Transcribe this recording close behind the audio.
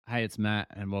Hey, it's Matt,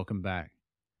 and welcome back.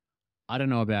 I don't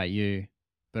know about you,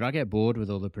 but I get bored with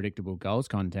all the predictable goals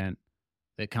content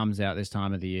that comes out this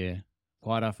time of the year.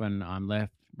 Quite often, I'm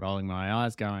left rolling my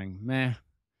eyes, going, meh,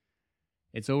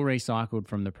 it's all recycled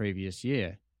from the previous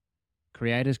year.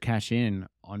 Creators cash in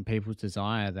on people's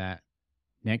desire that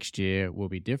next year will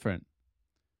be different.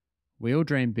 We all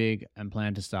dream big and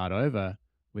plan to start over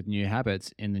with new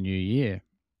habits in the new year,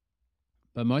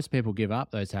 but most people give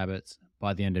up those habits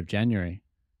by the end of January.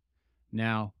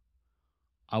 Now,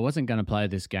 I wasn't going to play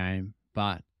this game,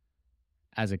 but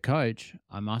as a coach,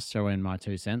 I must throw in my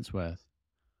 2 cents worth.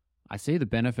 I see the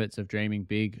benefits of dreaming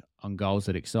big on goals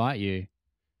that excite you,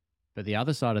 but the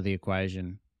other side of the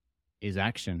equation is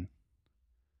action.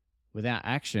 Without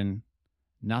action,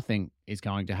 nothing is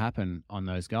going to happen on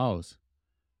those goals.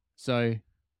 So,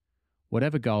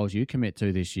 whatever goals you commit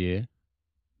to this year,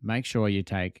 make sure you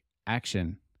take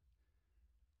action.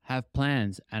 Have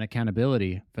plans and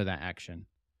accountability for that action.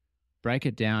 Break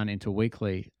it down into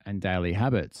weekly and daily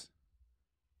habits.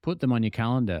 Put them on your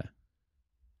calendar.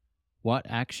 What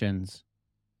actions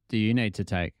do you need to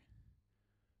take?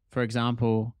 For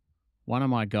example, one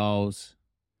of my goals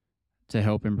to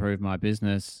help improve my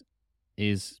business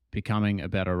is becoming a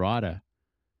better writer.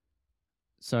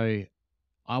 So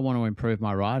I want to improve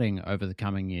my writing over the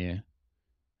coming year.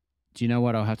 Do you know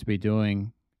what I'll have to be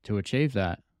doing to achieve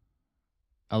that?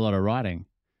 A lot of writing.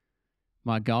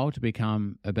 My goal to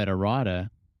become a better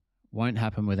writer won't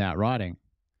happen without writing.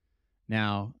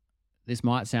 Now, this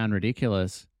might sound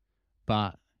ridiculous,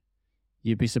 but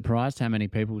you'd be surprised how many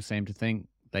people seem to think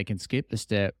they can skip the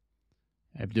step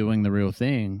of doing the real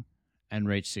thing and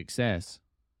reach success.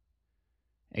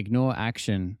 Ignore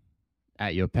action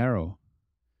at your peril.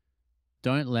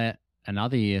 Don't let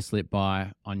another year slip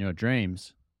by on your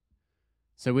dreams.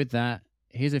 So with that,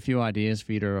 here's a few ideas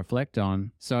for you to reflect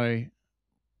on. So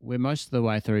we're most of the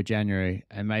way through January,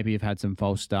 and maybe you've had some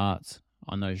false starts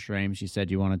on those dreams you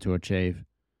said you wanted to achieve.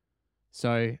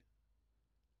 So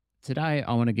today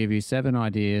I want to give you 7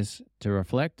 ideas to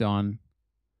reflect on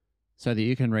so that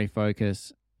you can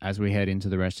refocus as we head into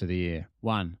the rest of the year.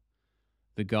 1.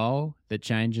 The goal that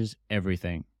changes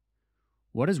everything.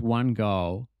 What is one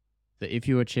goal that if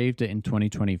you achieved it in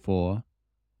 2024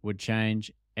 would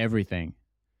change everything?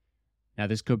 Now,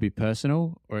 this could be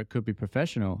personal or it could be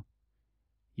professional.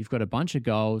 You've got a bunch of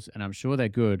goals and I'm sure they're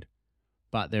good,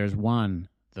 but there's one,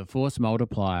 the force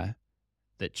multiplier,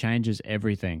 that changes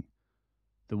everything.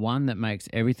 The one that makes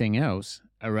everything else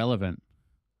irrelevant.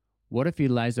 What if you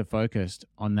laser focused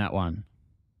on that one?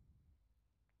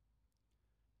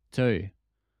 2.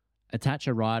 Attach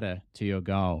a rider to your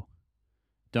goal.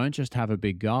 Don't just have a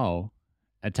big goal,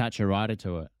 attach a rider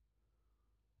to it.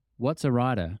 What's a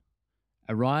rider?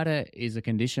 A rider is a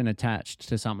condition attached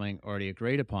to something already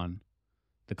agreed upon.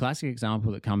 The classic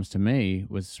example that comes to me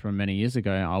was from many years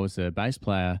ago. I was a bass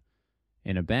player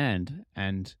in a band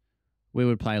and we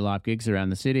would play live gigs around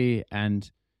the city, and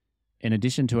in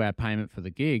addition to our payment for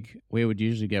the gig, we would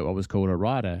usually get what was called a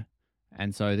rider.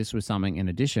 And so this was something in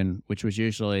addition, which was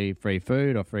usually free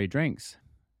food or free drinks.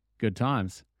 Good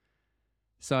times.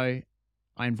 So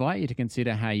I invite you to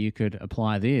consider how you could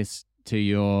apply this to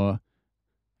your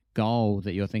goal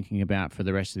that you're thinking about for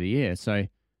the rest of the year. So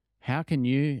how can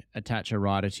you attach a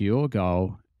rider to your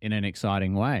goal in an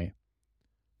exciting way?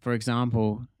 For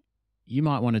example, you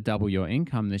might want to double your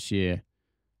income this year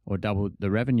or double the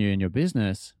revenue in your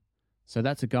business. So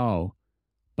that's a goal.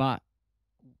 But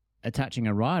attaching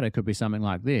a rider could be something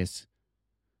like this.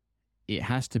 It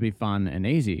has to be fun and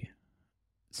easy.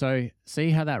 So see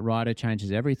how that rider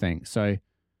changes everything. So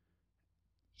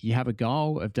you have a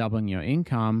goal of doubling your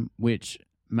income, which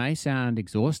may sound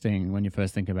exhausting when you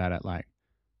first think about it. Like,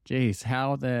 geez,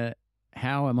 how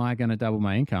am I going to double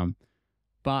my income?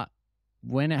 But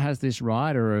when it has this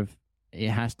rider of it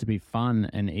has to be fun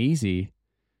and easy,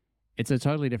 it's a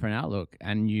totally different outlook,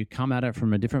 and you come at it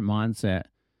from a different mindset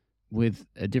with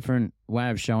a different way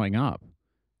of showing up.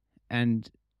 And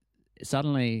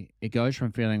suddenly it goes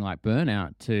from feeling like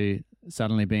burnout to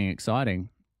suddenly being exciting.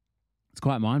 It's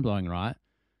quite mind-blowing, right?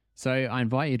 So I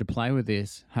invite you to play with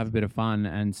this, have a bit of fun,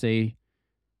 and see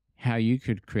how you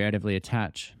could creatively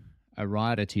attach a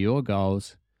rider to your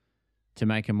goals to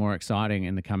make them more exciting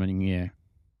in the coming year.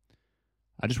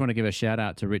 I just want to give a shout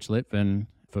out to Rich Litvin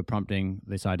for prompting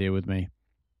this idea with me.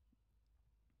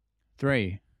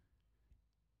 3.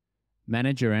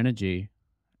 Manage your energy,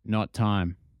 not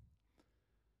time.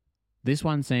 This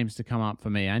one seems to come up for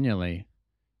me annually.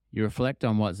 You reflect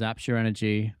on what zaps your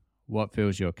energy, what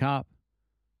fills your cup,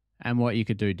 and what you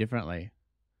could do differently.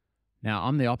 Now,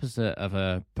 I'm the opposite of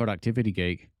a productivity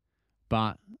geek,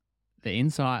 but the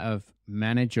insight of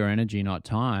manage your energy, not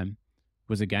time,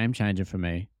 was a game changer for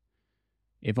me.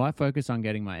 If I focus on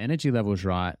getting my energy levels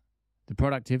right, the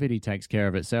productivity takes care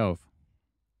of itself.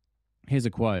 Here's a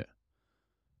quote.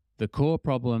 The core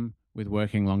problem with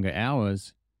working longer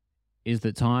hours is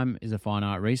that time is a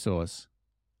finite resource.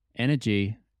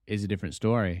 Energy is a different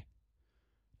story.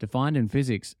 Defined in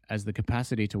physics as the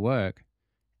capacity to work,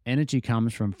 energy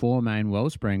comes from four main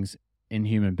wellsprings in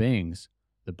human beings: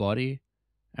 the body,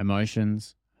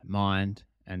 emotions, mind,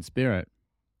 and spirit.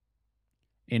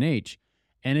 In each,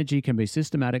 energy can be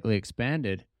systematically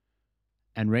expanded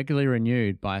and regularly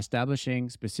renewed by establishing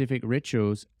specific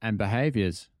rituals and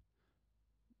behaviors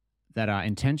that are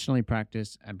intentionally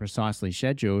practiced and precisely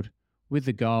scheduled, with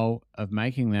the goal of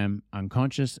making them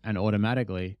unconscious and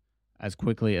automatically as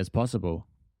quickly as possible.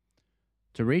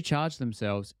 To recharge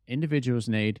themselves, individuals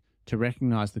need to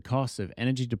recognize the costs of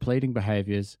energy depleting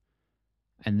behaviors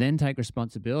and then take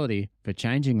responsibility for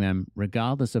changing them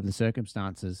regardless of the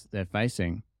circumstances they're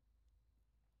facing.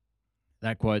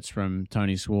 That quote's from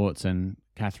Tony Schwartz and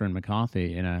Catherine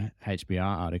McCarthy in a HBR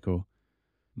article.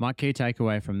 My key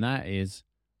takeaway from that is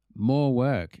more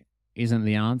work isn't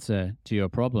the answer to your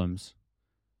problems.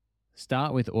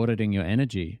 Start with auditing your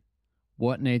energy.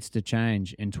 What needs to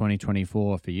change in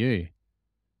 2024 for you?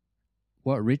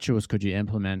 What rituals could you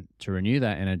implement to renew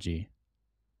that energy?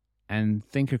 And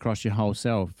think across your whole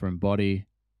self, from body,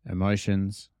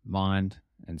 emotions, mind,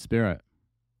 and spirit.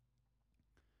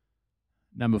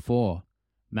 Number 4,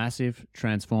 massive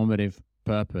transformative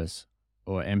purpose,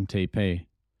 or MTP.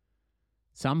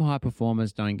 Some high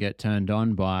performers don't get turned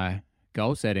on by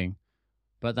goal setting,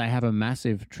 but they have a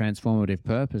massive transformative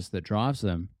purpose that drives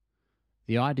them.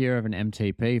 The idea of an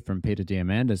MTP from Peter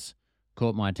Diamandis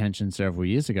caught my attention several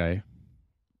years ago.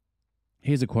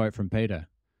 Here's a quote from Peter.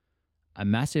 A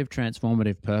massive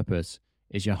transformative purpose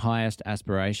is your highest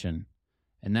aspiration,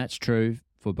 and that's true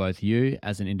for both you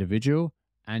as an individual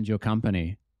and your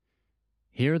company.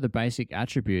 Here are the basic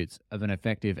attributes of an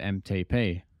effective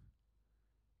MTP.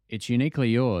 It's uniquely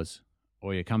yours,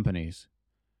 or your company's.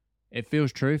 It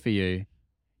feels true for you.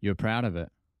 You're proud of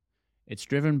it. It's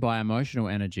driven by emotional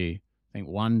energy, think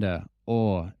wonder,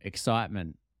 awe,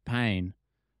 excitement, pain,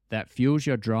 that fuels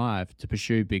your drive to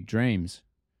pursue big dreams.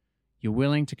 You're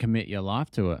willing to commit your life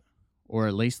to it, or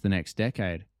at least the next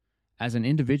decade. As an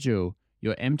individual,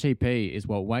 your MTP is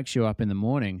what wakes you up in the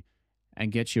morning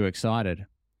and gets you excited.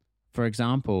 For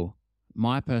example,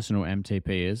 my personal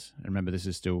MTP is, and remember this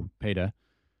is still Peter,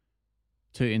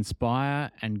 to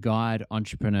inspire and guide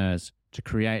entrepreneurs to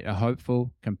create a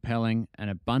hopeful, compelling, and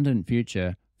abundant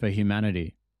future for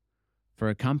humanity. For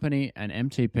a company, an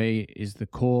MTP is the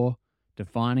core,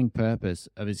 defining purpose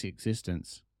of its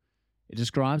existence. It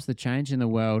describes the change in the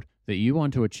world that you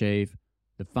want to achieve,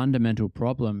 the fundamental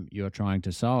problem you're trying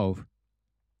to solve.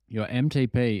 Your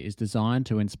MTP is designed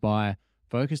to inspire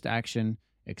focused action,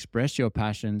 express your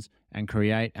passions, and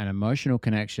create an emotional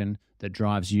connection that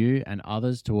drives you and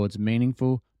others towards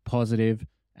meaningful, positive,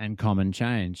 and common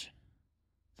change.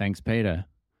 Thanks, Peter.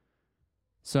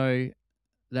 So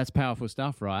that's powerful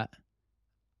stuff, right?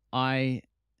 I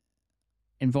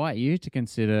invite you to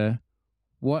consider,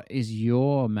 what is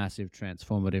your massive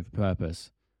transformative purpose?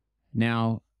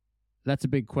 Now, that's a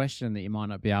big question that you might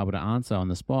not be able to answer on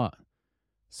the spot.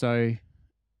 So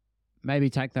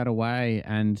maybe take that away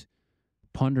and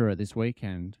ponder it this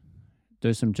weekend.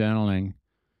 Do some journaling.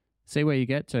 See where you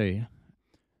get to.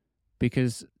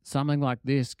 Because something like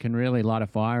this can really light a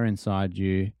fire inside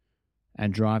you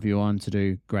and drive you on to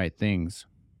do great things.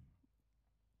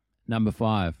 Number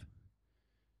 5,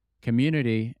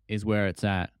 community is where it's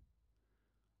at.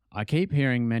 I keep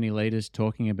hearing many leaders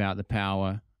talking about the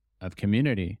power of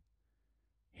community.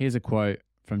 Here's a quote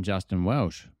from Justin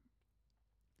Welsh.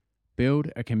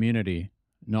 Build a community,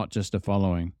 not just a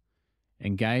following.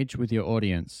 Engage with your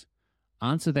audience.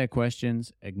 Answer their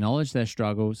questions, acknowledge their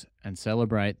struggles, and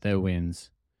celebrate their wins.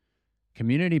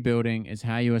 Community building is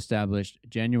how you establish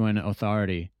genuine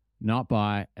authority, not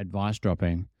by advice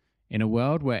dropping. In a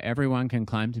world where everyone can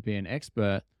claim to be an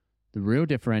expert, the real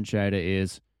differentiator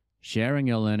is sharing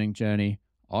your learning journey,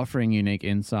 offering unique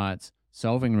insights,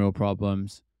 solving real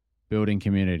problems, building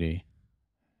community.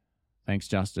 Thanks,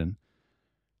 Justin.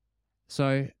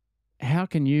 So, how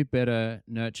can you better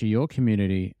nurture your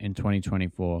community in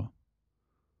 2024?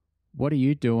 What are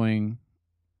you doing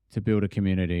to build a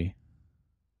community?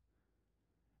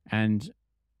 And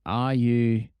are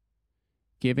you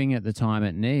giving it the time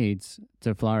it needs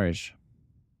to flourish?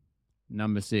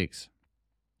 Number 6,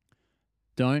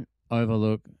 don't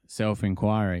overlook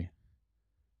self-inquiry.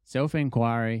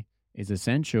 Self-inquiry is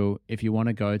essential if you want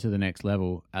to go to the next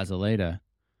level as a leader.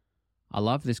 I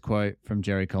love this quote from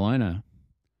Jerry Colonna.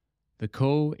 The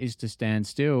call is to stand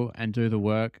still and do the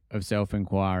work of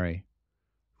self-inquiry.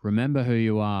 Remember who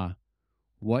you are,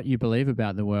 what you believe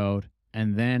about the world,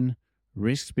 and then,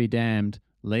 risks be damned,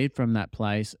 lead from that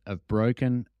place of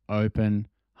broken,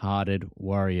 open-hearted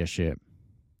warriorship.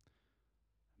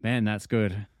 Man, that's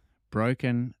good.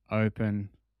 Broken,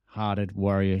 open-hearted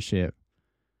warriorship.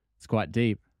 It's quite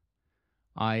deep.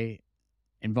 I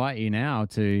invite you now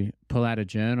to pull out a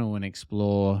journal and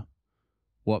explore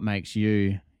what makes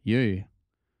you, you.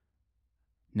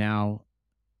 Now,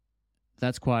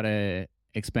 that's quite a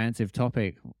expansive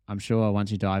topic. I'm sure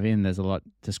once you dive in, there's a lot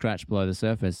to scratch below the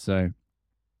surface. So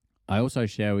I also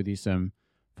share with you some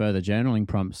further journaling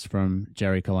prompts from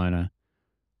Jerry Colonna.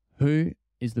 Who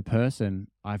is the person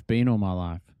I've been all my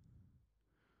life?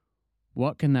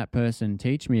 What can that person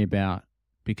teach me about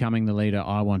becoming the leader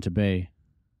I want to be?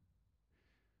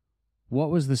 What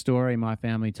was the story my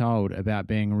family told about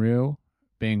being real,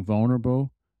 being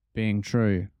vulnerable, being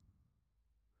true?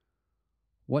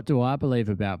 What do I believe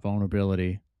about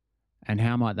vulnerability, and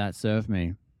how might that serve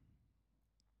me?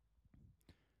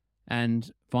 And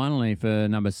finally, for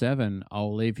number 7,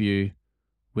 I'll leave you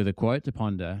with a quote to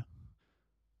ponder.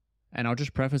 And I'll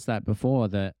just preface that before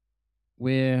that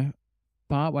we're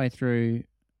partway through,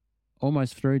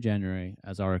 almost through January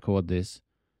as I record this.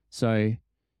 So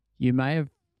you may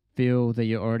feel that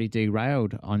you're already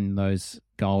derailed on those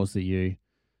goals that you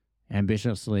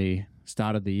ambitiously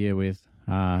started the year with.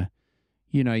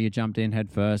 You jumped in head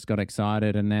first, got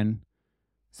excited, and then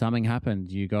something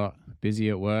happened. You got busy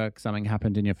at work, something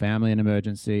happened in your family, an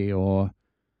emergency, or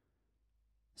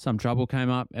some trouble came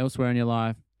up elsewhere in your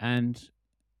life, and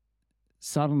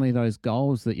suddenly those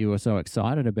goals that you were so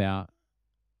excited about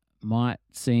might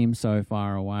seem so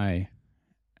far away.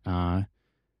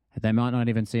 They might not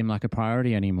even seem like a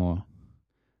priority anymore.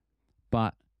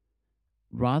 But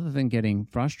rather than getting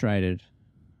frustrated,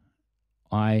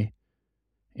 I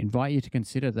invite you to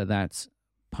consider that that's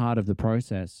part of the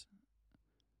process.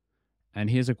 And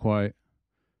here's a quote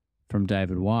from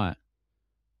David Whyte.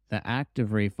 The act of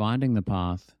refinding the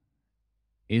path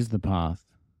is the path.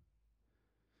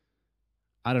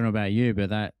 I don't know about you, but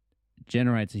that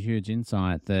generates a huge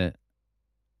insight that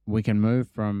we can move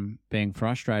from being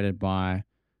frustrated by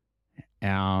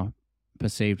our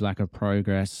perceived lack of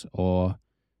progress, or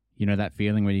that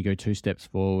feeling when you go 2 steps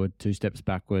forward, 2 steps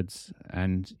backwards,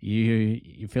 and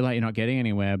you feel like you're not getting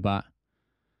anywhere, but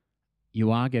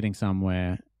you are getting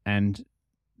somewhere. And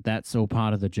that's all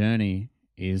part of the journey,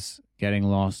 is getting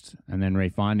lost and then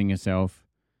refinding yourself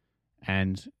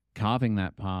and carving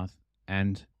that path.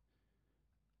 And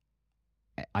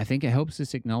I think it helps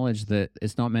us acknowledge that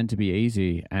it's not meant to be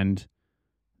easy. And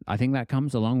I think that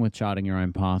comes along with charting your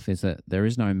own path, is that there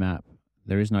is no map,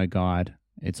 there is no guide.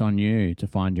 It's on you to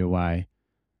find your way.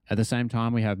 At the same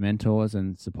time, we have mentors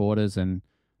and supporters and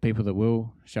people that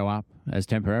will show up as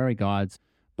temporary guides.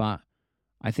 But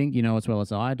I think you know as well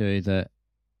as I do that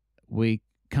we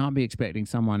can't be expecting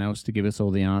someone else to give us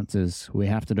all the answers. We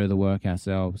have to do the work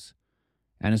ourselves.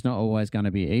 And it's not always going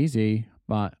to be easy,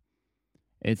 but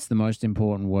it's the most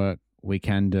important work we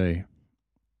can do.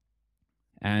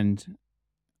 And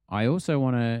I also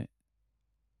want to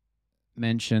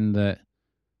mention that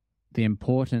the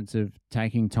importance of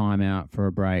taking time out for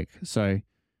a break. So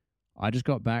I just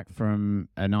got back from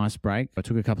a nice break. I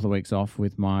took a couple of weeks off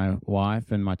with my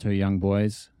wife and my 2 young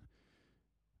boys.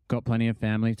 Got plenty of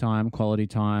family time, quality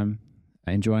time,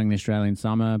 enjoying the Australian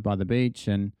summer by the beach.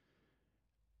 And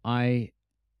I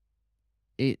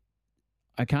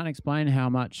can't explain how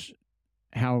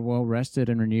well rested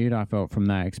and renewed I felt from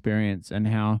that experience, and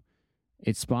how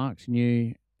it sparked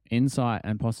new insight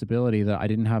and possibility that I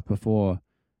didn't have before.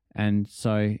 And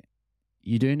so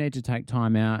you do need to take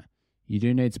time out. You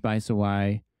do need space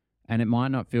away, and it might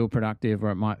not feel productive, or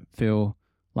it might feel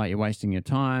like you're wasting your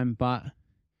time, but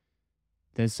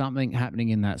there's something happening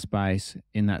in that space,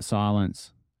 in that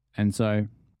silence. And so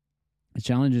the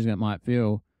challenges it might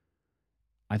feel,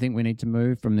 I think we need to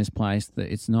move from this place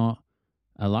that it's not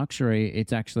a luxury,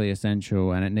 it's actually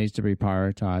essential, and it needs to be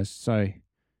prioritized. So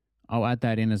I'll add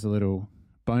that in as a little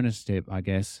bonus tip, I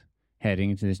guess,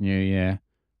 heading into this new year,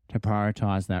 to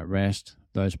prioritize that rest,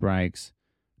 those breaks,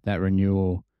 that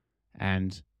renewal.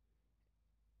 And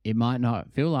it might not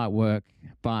feel like work,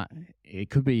 but it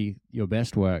could be your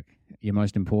best work, your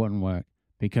most important work,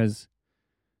 because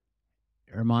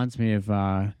it reminds me of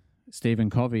Stephen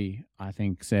Covey, I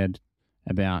think, said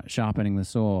about sharpening the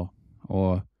saw,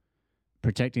 or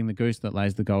protecting the goose that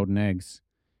lays the golden eggs.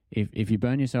 If you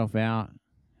burn yourself out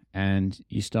and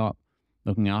you stop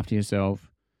looking after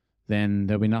yourself, then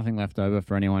there'll be nothing left over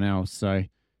for anyone else. So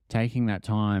taking that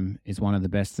time is one of the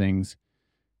best things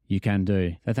you can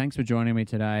do. So thanks for joining me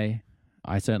today.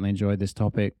 I certainly enjoyed this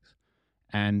topic,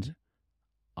 and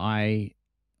I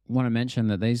want to mention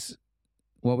that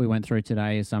what we went through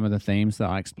today is some of the themes that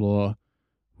I explore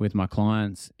with my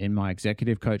clients in my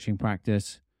executive coaching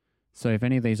practice. So if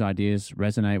any of these ideas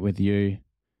resonate with you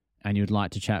and you'd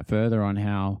like to chat further on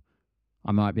how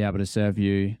I might be able to serve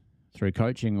you through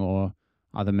coaching or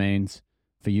other means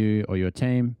for you or your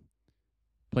team,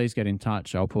 please get in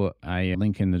touch. I'll put a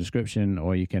link in the description,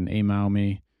 or you can email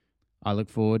me. I look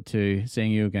forward to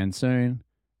seeing you again soon.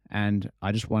 And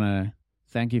I just want to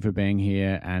thank you for being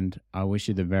here, and I wish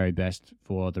you the very best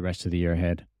for the rest of the year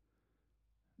ahead.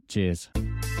 Cheers.